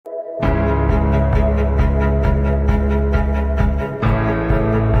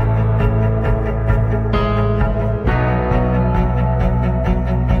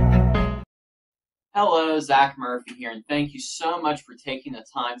Zach Murphy here, and thank you so much for taking the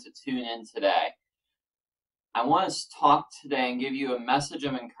time to tune in today. I want to talk today and give you a message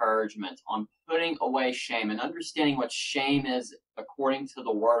of encouragement on putting away shame and understanding what shame is according to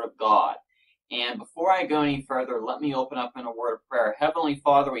the Word of God. And before I go any further, let me open up in a word of prayer. Heavenly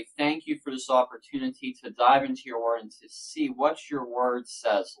Father, we thank you for this opportunity to dive into your Word and to see what your Word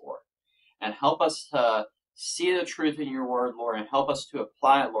says, Lord. And help us to see the truth in your Word, Lord, and help us to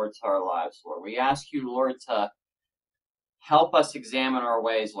apply it, Lord, to our lives, Lord. We ask you, Lord, to help us examine our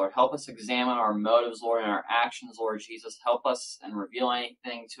ways, Lord. Help us examine our motives, Lord, and our actions, Lord Jesus. Help us and reveal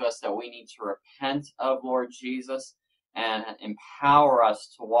anything to us that we need to repent of, Lord Jesus, and empower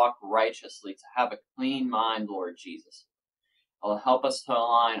us to walk righteously, to have a clean mind, Lord Jesus. Help us to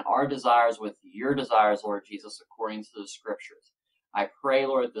align our desires with your desires, Lord Jesus, according to the Scriptures. I pray,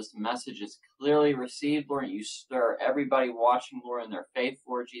 Lord, that this message is clearly received, Lord, and you stir everybody watching, Lord, in their faith,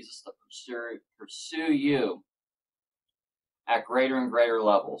 Lord Jesus, to pursue you at greater and greater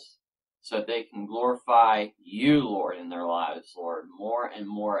levels so that they can glorify you, Lord, in their lives, Lord, more and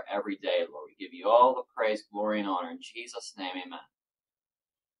more every day, Lord. We give you all the praise, glory, and honor. In Jesus' name, amen.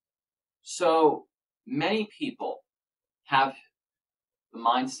 So many people have the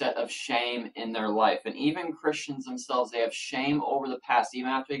mindset of shame in their life. And even Christians themselves, they have shame over the past.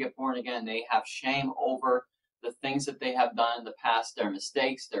 Even after they get born again, they have shame over the things that they have done in the past, their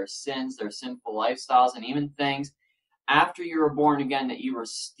mistakes, their sins, their sinful lifestyles, and even things after you were born again that you are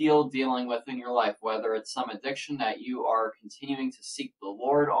still dealing with in your life, whether it's some addiction that you are continuing to seek the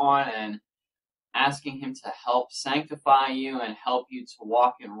Lord on and asking him to help sanctify you and help you to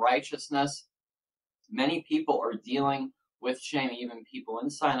walk in righteousness. Many people are dealing with shame, even people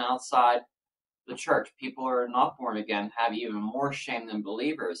inside and outside the church. People who are not born again have even more shame than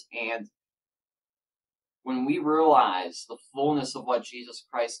believers. And when we realize the fullness of what Jesus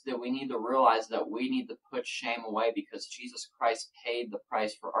Christ did, we need to realize that we need to put shame away because Jesus Christ paid the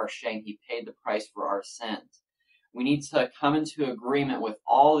price for our shame. He paid the price for our sins. We need to come into agreement with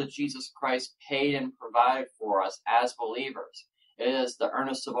all that Jesus Christ paid and provided for us as believers. It is the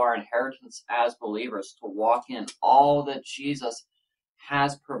earnest of our inheritance as believers to walk in all that Jesus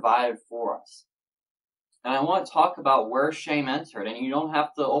has provided for us. And I want to talk about where shame entered. And you don't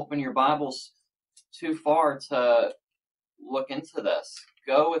have to open your Bibles too far to look into this.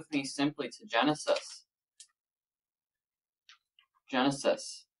 Go with me simply to Genesis.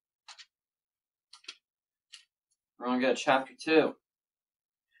 Genesis. We're going to go to chapter 2.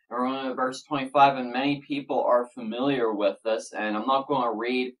 We're going to verse 25, and many people are familiar with this, and I'm not going to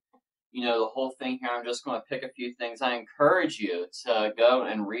read, the whole thing here. I'm just going to pick a few things. I encourage you to go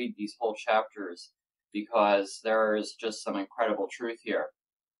and read these whole chapters because there is just some incredible truth here.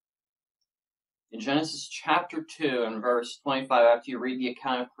 In Genesis chapter 2 and verse 25, after you read the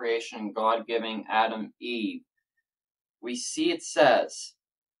account of creation, God giving Adam Eve, we see it says,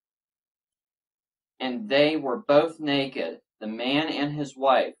 "And they were both naked, the man and his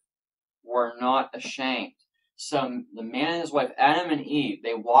wife were not ashamed." So the man and his wife, Adam and Eve,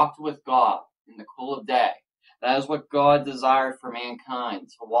 they walked with God in the cool of day. That is what God desired for mankind,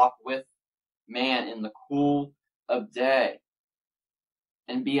 to walk with man in the cool of day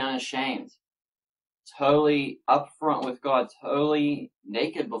and be unashamed. Totally upfront with God, totally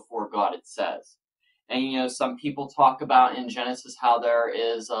naked before God, it says. And some people talk about in Genesis how there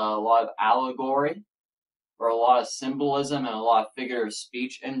is a lot of allegory or a lot of symbolism and a lot of figurative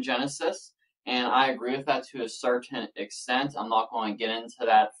speech in Genesis. And I agree with that to a certain extent. I'm not going to get into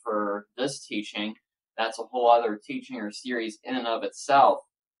that for this teaching. That's a whole other teaching or series in and of itself.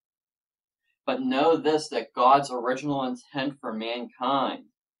 But know this, that God's original intent for mankind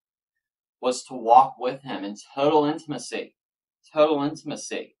was to walk with him in total intimacy, total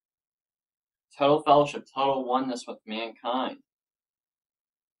fellowship, total oneness with mankind.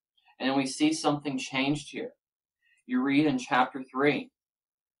 And we see something changed here. You read in chapter 3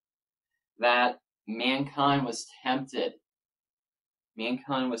 that mankind was tempted.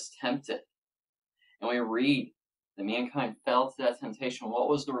 Mankind was tempted. And we read that mankind fell to that temptation. What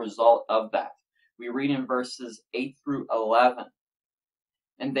was the result of that? We read in verses 8 through 11.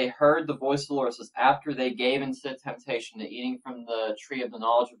 "And they heard the voice of the Lord." It says, after they gave into the temptation, to eating from the tree of the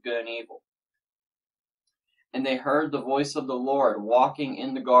knowledge of good and evil. "And they heard the voice of the Lord walking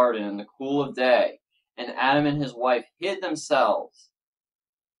in the garden in the cool of day. And Adam and his wife hid themselves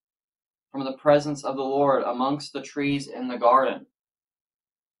from the presence of the Lord amongst the trees in the garden.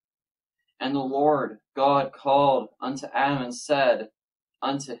 And the Lord God called unto Adam and said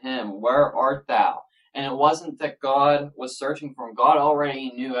unto him, Where art thou? And it wasn't that God was searching for him. God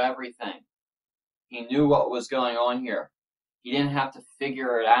already knew everything. He knew what was going on here. He didn't have to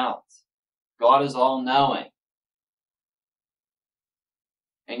figure it out. God is all-knowing.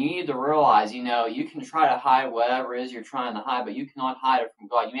 And you need to realize, you can try to hide whatever it is you're trying to hide, but you cannot hide it from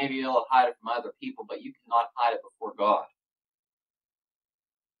God. You may be able to hide it from other people, but you cannot hide it before God.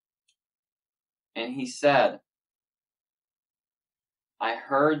 And he said, I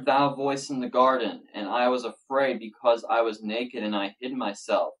heard thy voice in the garden, and I was afraid because I was naked, and I hid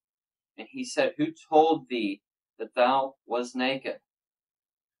myself. And he said, who told thee that thou wast naked?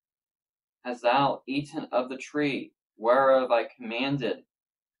 Hast thou eaten of the tree whereof I commanded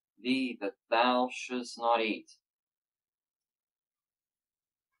thee that thou shouldst not eat?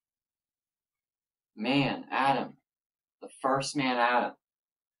 Man, Adam, the first man, Adam,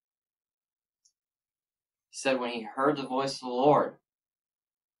 said when he heard the voice of the Lord,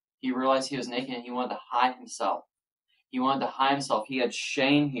 he realized he was naked and he wanted to hide himself. He wanted to hide himself. He had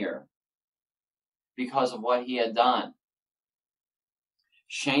shame here because of what he had done.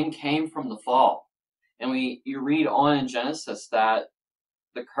 Shame came from the fall. And you read on in Genesis that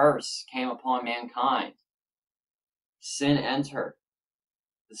the curse came upon mankind. Sin entered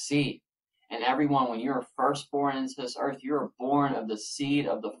the seed. And everyone, when you are first born into this earth, you are born of the seed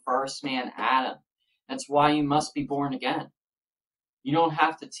of the first man, Adam. That's why you must be born again. You don't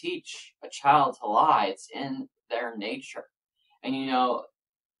have to teach a child to lie. It's in their nature. And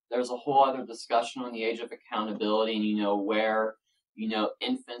there's a whole other discussion on the age of accountability and where,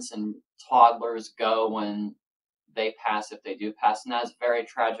 infants and toddlers go when they pass, if they do pass. And that's very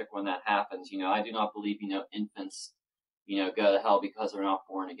tragic when that happens. I do not believe, infants, go to hell because they're not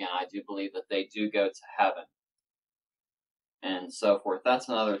born again. I do believe that they do go to heaven and so forth. That's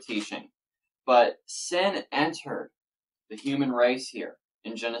another teaching. But sin entered the human race here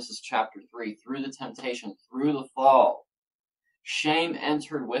in Genesis chapter 3 through the temptation, through the fall. Shame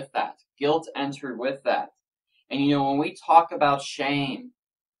entered with that. Guilt entered with that. And when we talk about shame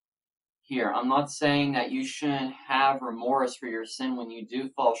here, I'm not saying that you shouldn't have remorse for your sin when you do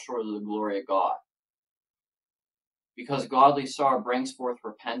fall short of the glory of God. Because godly sorrow brings forth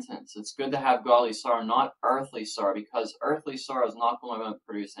repentance. It's good to have godly sorrow, not earthly sorrow, because earthly sorrow is not going to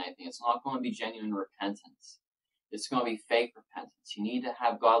produce anything. It's not going to be genuine repentance. It's going to be fake repentance. You need to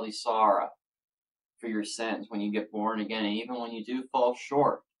have godly sorrow for your sins when you get born again. And even when you do fall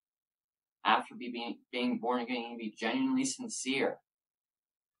short, after being born again, you need to be genuinely sincere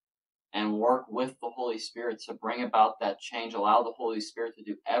and work with the Holy Spirit to bring about that change. Allow the Holy Spirit to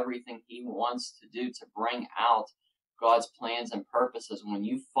do everything he wants to do to bring out God's plans and purposes. When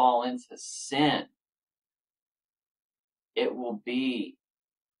you fall into sin, it will be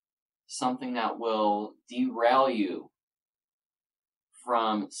something that will derail you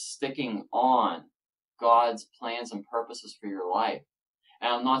from sticking on God's plans and purposes for your life.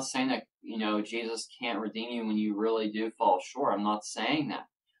 And I'm not saying that, Jesus can't redeem you when you really do fall short. I'm not saying that.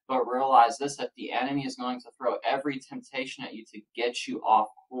 But realize this, that the enemy is going to throw every temptation at you to get you off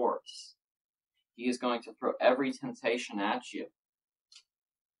course. He is going to throw every temptation at you.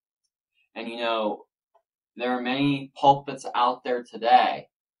 And there are many pulpits out there today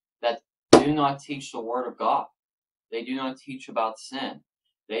that do not teach the Word of God. They do not teach about sin.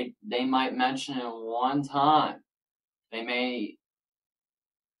 They might mention it one time. They may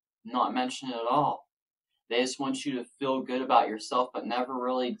not mention it at all. They just want you to feel good about yourself, but never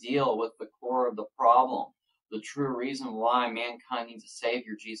really deal with the core of the problem, the true reason why mankind needs a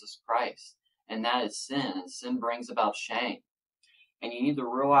Savior, Jesus Christ. And that is sin, and sin brings about shame. And you need to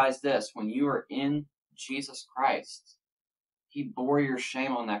realize this, when you are in Jesus Christ, he bore your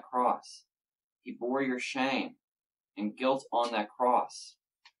shame on that cross. He bore your shame and guilt on that cross.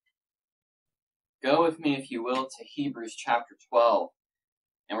 Go with me, if you will, to Hebrews chapter 12,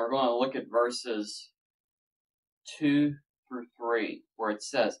 and we're going to look at verses 2 through 3, where it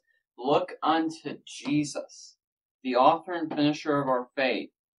says, Look unto Jesus, the author and finisher of our faith,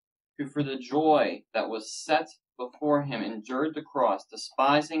 who for the joy that was set before him endured the cross,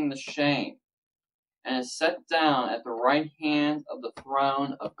 despising the shame, and is set down at the right hand of the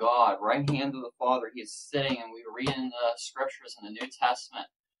throne of God, right hand of the Father. He is sitting, and we read in the scriptures in the New Testament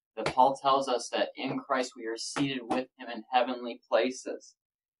that Paul tells us that in Christ we are seated with him in heavenly places.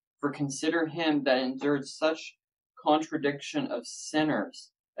 For consider him that endured such contradiction of sinners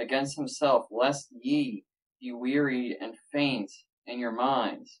against himself, lest ye be wearied and faint in your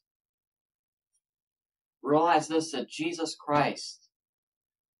minds. Realize this, that Jesus Christ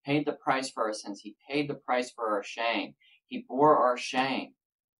paid the price for our sins. He paid the price for our shame. He bore our shame.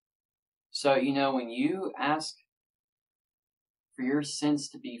 So, when you ask for your sins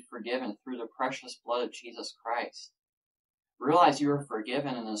to be forgiven through the precious blood of Jesus Christ, realize you are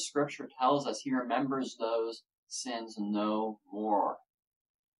forgiven, and the scripture tells us he remembers those sins no more.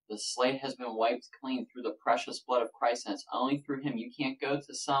 The slate has been wiped clean through the precious blood of Christ, and it's only through him. You can't go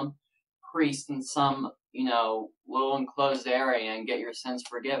to some priest in some, little enclosed area and get your sins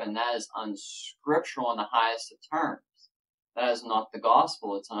forgiven. That is unscriptural in the highest of terms. That is not the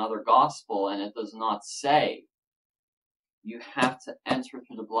gospel. It's another gospel, and it does not save. You have to enter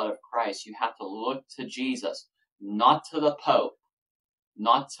through the blood of Christ. You have to look to Jesus, not to the Pope,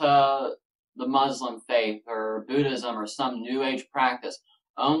 not to the Muslim faith or Buddhism or some New Age practice.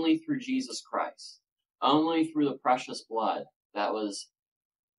 Only through Jesus Christ. Only through the precious blood that was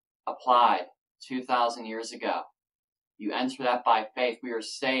applied 2,000 years ago. You enter that by faith. We are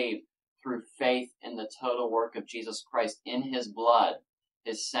saved through faith in the total work of Jesus Christ, in his blood.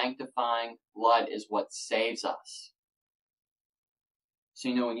 His sanctifying blood is what saves us. So,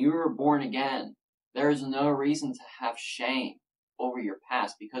 when you were born again, there is no reason to have shame over your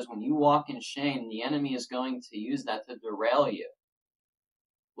past, because when you walk in shame, the enemy is going to use that to derail you.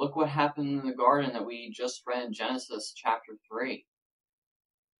 Look what happened in the garden that we just read in Genesis chapter 3.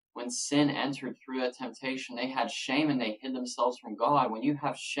 When sin entered through that temptation, they had shame and they hid themselves from God. When you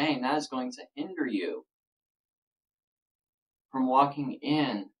have shame, that is going to hinder you from walking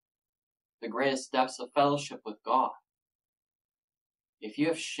in the greatest depths of fellowship with God. If you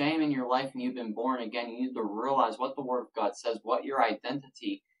have shame in your life and you've been born again, you need to realize what the Word of God says, what your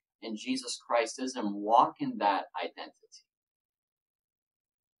identity in Jesus Christ is, and walk in that identity.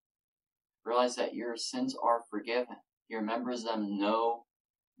 Realize that your sins are forgiven. He remembers them no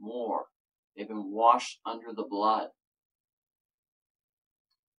more. They've been washed under the blood.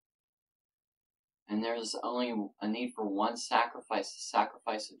 And there's only a need for one sacrifice, the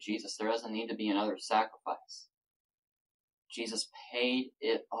sacrifice of Jesus. There doesn't need to be another sacrifice. Jesus paid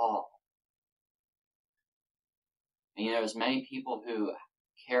it all. And there's many people who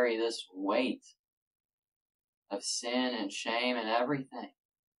carry this weight of sin and shame and everything.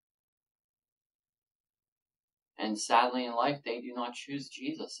 And sadly in life, they do not choose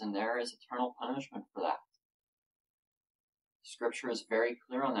Jesus, and there is eternal punishment for that. Scripture is very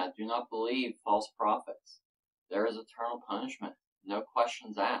clear on that. Do not believe false prophets. There is eternal punishment. No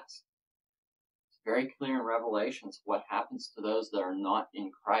questions asked. It's very clear in Revelations what happens to those that are not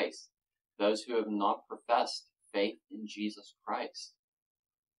in Christ, those who have not professed faith in Jesus Christ.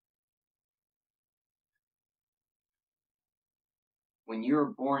 When you are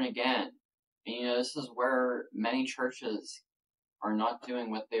born again, and this is where many churches are not doing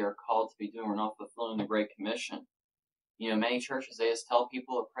what they are called to be doing. We're not fulfilling the Great Commission. Many churches, they just tell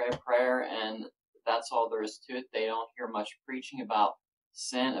people to pray a prayer, and that's all there is to it. They don't hear much preaching about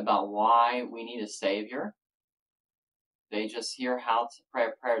sin, about why we need a Savior. They just hear how to pray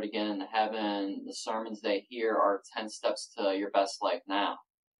a prayer to get into heaven. The sermons they hear are 10 steps to your best life now.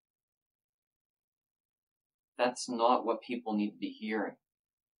 That's not what people need to be hearing.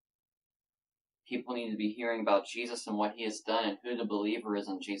 People need to be hearing about Jesus and what he has done and who the believer is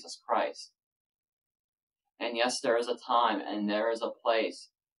in Jesus Christ. And yes, there is a time and there is a place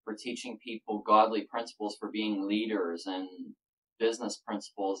for teaching people godly principles, for being leaders, and business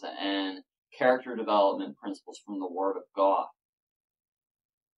principles and character development principles from the Word of God.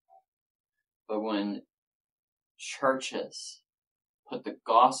 But when churches put the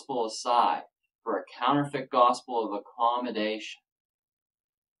gospel aside for a counterfeit gospel of accommodation,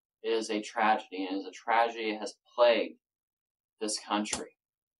 it is a tragedy, and it is a tragedy that has plagued this country.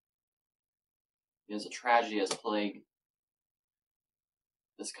 It is a tragedy that has plagued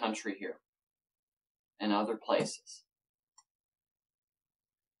this country here and other places.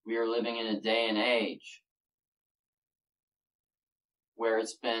 We are living in a day and age where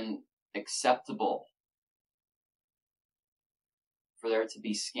it's been acceptable for there to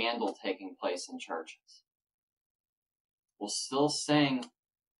be scandal taking place in churches. We'll still sing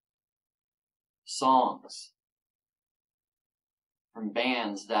songs from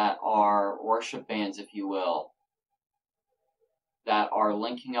bands that are worship bands, if you will, that are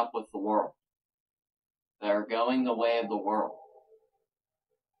linking up with the world, that are going the way of the world.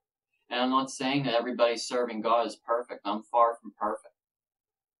 And I'm not saying that everybody serving God is perfect. I'm far from perfect.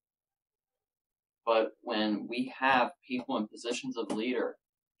 But when we have people in positions of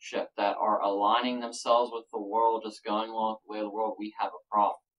leadership that are aligning themselves with the world, just going along the way of the world, we have a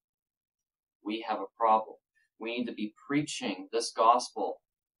problem. We have a problem. We need to be preaching this gospel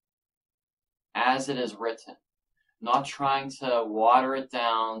as it is written, not trying to water it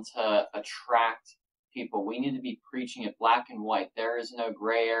down to attract people. We need to be preaching it black and white. There is no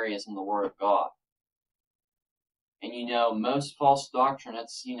gray areas in the Word of God. And most false doctrine,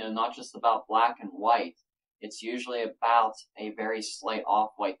 it's, not just about black and white. It's usually about a very slight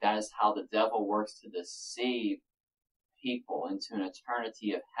off-white. That is how the devil works to deceive people into an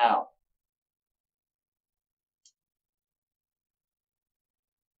eternity of hell.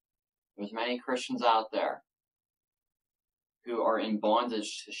 There's many Christians out there who are in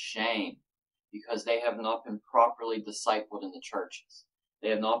bondage to shame because they have not been properly discipled in the churches. They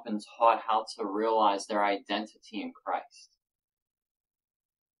have not been taught how to realize their identity in Christ.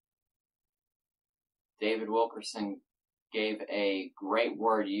 David Wilkerson gave a great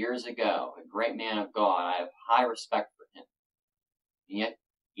word years ago, a great man of God. I have high respect for him. And yet,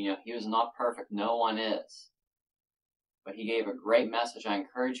 he was not perfect. No one is. But he gave a great message. I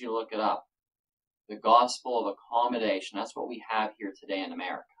encourage you to look it up. The gospel of accommodation. That's what we have here today in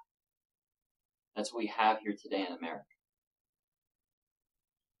America. That's what we have here today in America.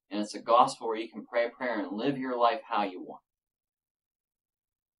 And it's a gospel where you can pray a prayer and live your life how you want.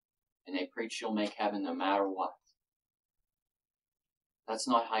 And they preach you'll make heaven no matter what. That's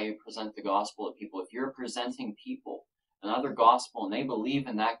not how you present the gospel to people. If you're presenting people another gospel and they believe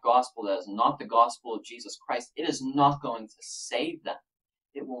in that gospel that is not the gospel of Jesus Christ, it is not going to save them.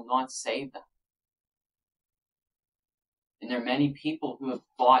 It will not save them. And there are many people who have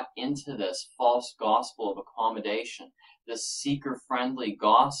bought into this false gospel of accommodation, this seeker-friendly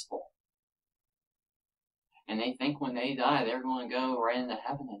gospel. And they think when they die, they're going to go right into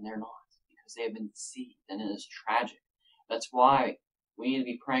heaven, and they're not, because they have been deceived, and it is tragic. That's why we need to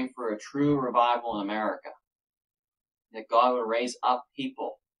be praying for a true revival in America, that God will raise up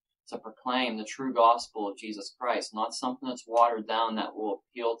people to proclaim the true gospel of Jesus Christ, not something that's watered down that will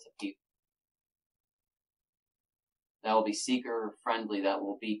appeal to people, that will be seeker-friendly, that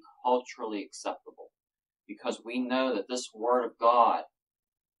will be culturally acceptable, because we know that this word of God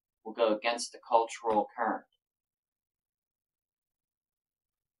will go against the cultural current.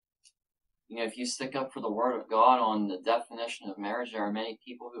 If you stick up for the word of God on the definition of marriage, there are many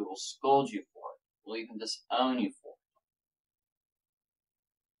people who will scold you for it, will even disown you for it.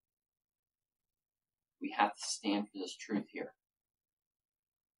 We have to stand for this truth here.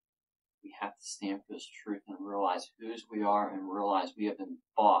 We have to stand for this truth and realize whose we are and realize we have been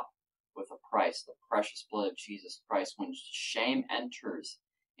bought with a price, the precious blood of Jesus Christ. When shame enters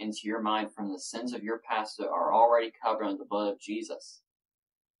into your mind from the sins of your past that are already covered under the blood of Jesus,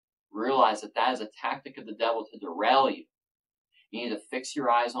 realize that that is a tactic of the devil to derail you. You need to fix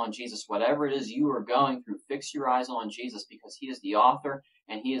your eyes on Jesus. Whatever it is you are going through, fix your eyes on Jesus, because he is the author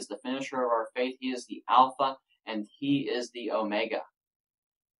and he is the finisher of our faith. He is the Alpha and he is the Omega.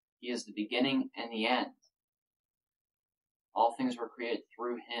 He is the beginning and the end. All things were created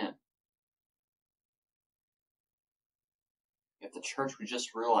through him. If the church would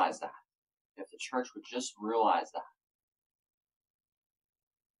just realize that. If the church would just realize that.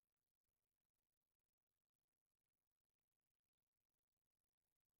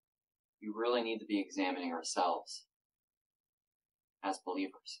 We really need to be examining ourselves as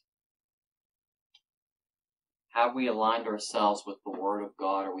believers. Have we aligned ourselves with the Word of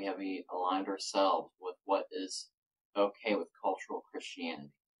God, or have we aligned ourselves with what is okay with cultural Christianity,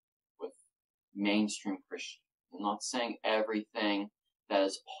 with mainstream Christianity? I'm not saying everything that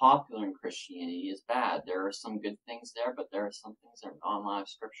is popular in Christianity is bad. There are some good things there, but there are some things that are not in line with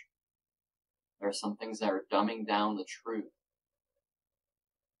Scripture. There are some things that are dumbing down the truth.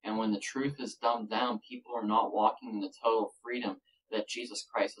 And when the truth is dumbed down, people are not walking in the total freedom that Jesus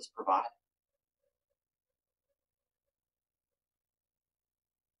Christ has provided.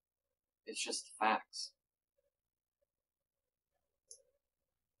 It's just the facts.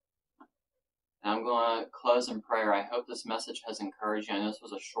 And I'm going to close in prayer. I hope this message has encouraged you. I know this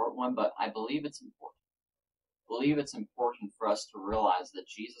was a short one, but I believe it's important. I believe it's important for us to realize that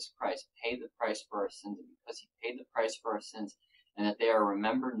Jesus Christ paid the price for our sins, and because he paid the price for our sins, and that they are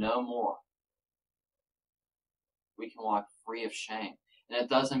remembered no more, we can walk free of shame. And it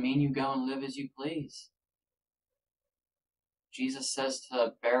doesn't mean you go and live as you please. Jesus says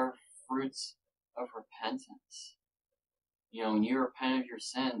to bear fruits of repentance. When you repent of your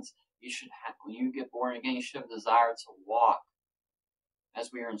sins, when you get born again, you should have a desire to walk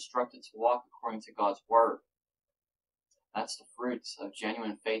as we are instructed to walk according to God's word. That's the fruits of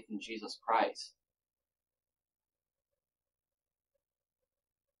genuine faith in Jesus Christ.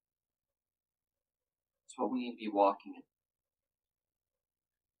 It's what we need to be walking in.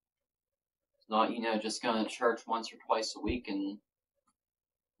 It's not, just going to church once or twice a week and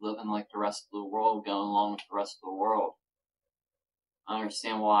living like the rest of the world, going along with the rest of the world. I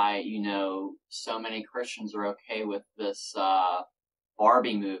understand why, so many Christians are okay with this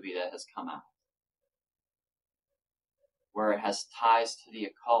Barbie movie that has come out, where it has ties to the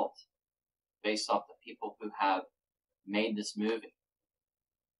occult based off the people who have made this movie.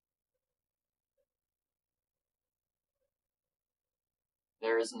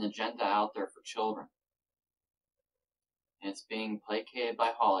 There is an agenda out there for children, and it's being placated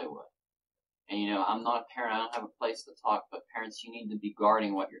by Hollywood. And I'm not a parent, I don't have a place to talk, but parents, you need to be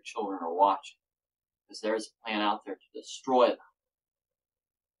guarding what your children are watching, because there's a plan out there to destroy them.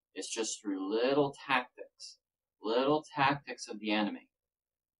 It's just through little tactics of the enemy,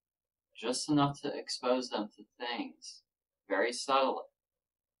 just enough to expose them to things very subtly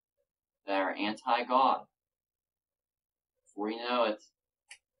that are anti-God. Before you know it,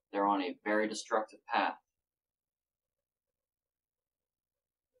 they're on a very destructive path.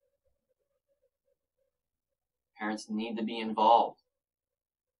 Parents need to be involved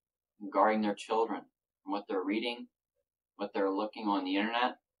in guarding their children from what they're reading, what they're looking on the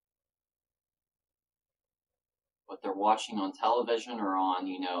internet, what they're watching on television or on,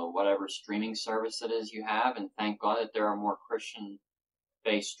 whatever streaming service it is you have. And thank God that there are more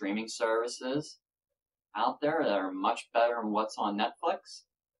Christian-based streaming services out there that are much better than what's on Netflix.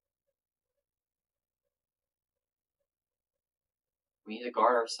 We need to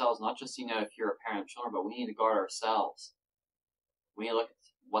guard ourselves, not just, if you're a parent of children, but we need to guard ourselves. We need to look at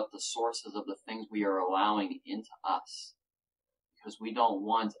what the sources of the things we are allowing into us, because we don't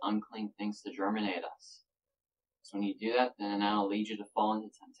want unclean things to germinate us. So when you do that, then that'll lead you to fall into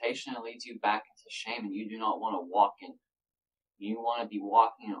temptation. It leads you back into shame, and you do not want to walk in. You want to be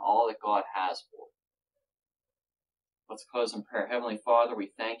walking in all that God has for you. Let's close in prayer. Heavenly Father,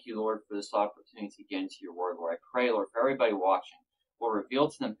 we thank you, Lord, for this opportunity to get into your word, Lord. I pray, Lord, for everybody watching, Lord, reveal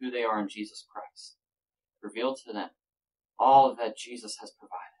to them who they are in Jesus Christ. Reveal to them all that Jesus has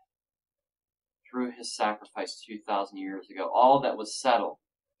provided through his sacrifice 2,000 years ago. All that was settled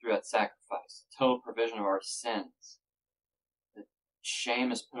through that sacrifice. Total provision of our sins. The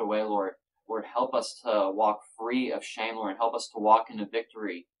shame is put away, Lord. Lord, help us to walk free of shame, Lord, and help us to walk in the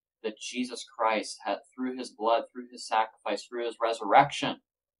victory that Jesus Christ had, through his blood, through his sacrifice, through his resurrection,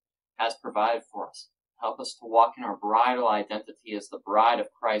 has provided for us. Help us to walk in our bridal identity as the bride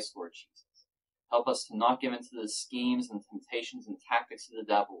of Christ, Lord Jesus. Help us to not give into the schemes and temptations and tactics of the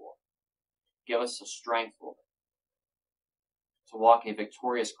devil, Lord. Give us the strength, Lord, to walk a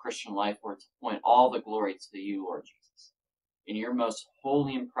victorious Christian life, Lord, to point all the glory to you, Lord Jesus. In your most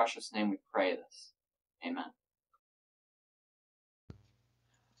holy and precious name we pray this. Amen.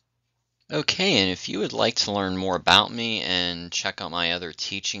 Okay, and if you would like to learn more about me and check out my other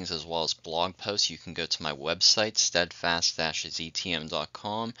teachings as well as blog posts, you can go to my website,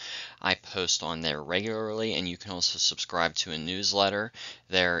 steadfast-etm.com. I post on there regularly, and you can also subscribe to a newsletter.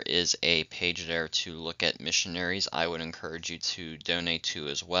 There is a page there to look at missionaries I would encourage you to donate to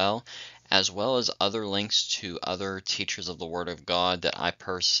as well as other links to other teachers of the Word of God that I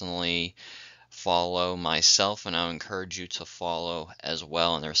personally follow myself, and I encourage you to follow as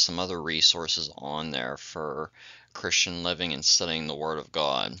well. And there's some other resources on there for Christian living and studying the Word of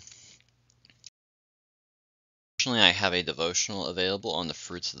God. Additionally, I have a devotional available on the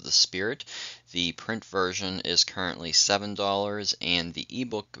fruits of the Spirit. The print version is currently $7 and the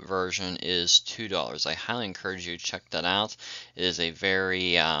ebook version is $2. I highly encourage you to check that out. It is a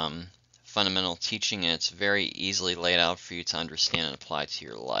very fundamental teaching, and it's very easily laid out for you to understand and apply to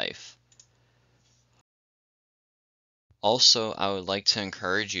your life. Also, I would like to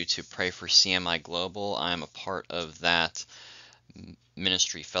encourage you to pray for CMI Global. I'm a part of that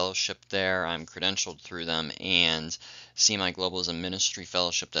ministry fellowship there. I'm credentialed through them, and CMI Global is a ministry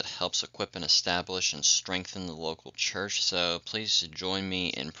fellowship that helps equip and establish and strengthen the local church. So please join me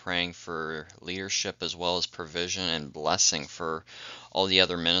in praying for leadership as well as provision and blessing for all the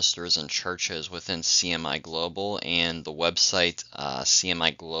other ministers and churches within CMI Global. And the website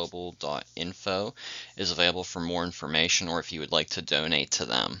cmiglobal.info is available for more information, or if you would like to donate to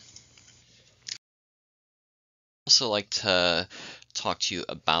them. I'd also like to talk to you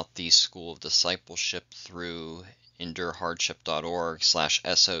about the School of Discipleship through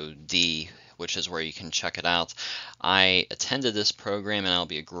endurehardship.org/SOD, which is where you can check it out. I attended this program, and I'll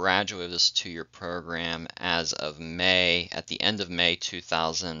be a graduate of this two-year program as of May, at the end of May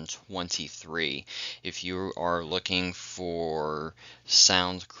 2023. If you are looking for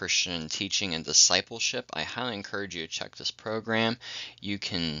sound Christian teaching and discipleship, I highly encourage you to check this program. You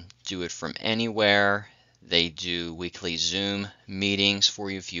can do it from anywhere. They do weekly Zoom meetings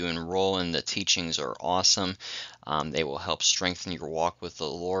for you if you enroll, and the teachings are awesome. They will help strengthen your walk with the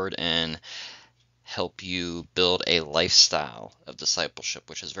Lord and help you build a lifestyle of discipleship,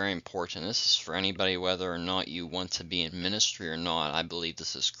 which is very important. This is for anybody, whether or not you want to be in ministry or not. I believe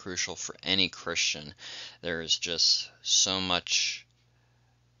this is crucial for any Christian. There is just so much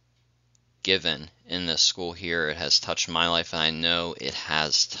given in this school here. It has touched my life, and I know it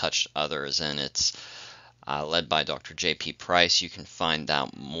has touched others, and it's led by Dr. J.P. Price. You can find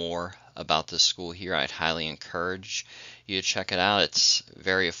out more about this school here. I'd highly encourage you to check it out. It's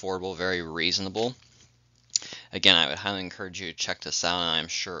very affordable, very reasonable. Again, I would highly encourage you to check this out, and I'm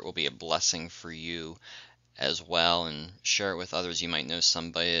sure it will be a blessing for you as well, and share it with others. You might know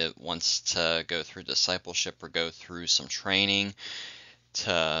somebody that wants to go through discipleship or go through some training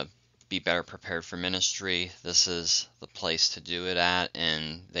to be better prepared for ministry. This is the place to do it at,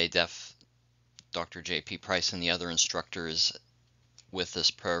 and Dr. J.P. Price and the other instructors with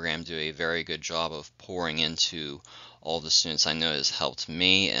this program do a very good job of pouring into all the students. I know it has helped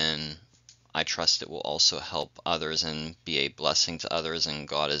me, and I trust it will also help others and be a blessing to others, and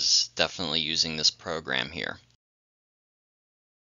God is definitely using this program here.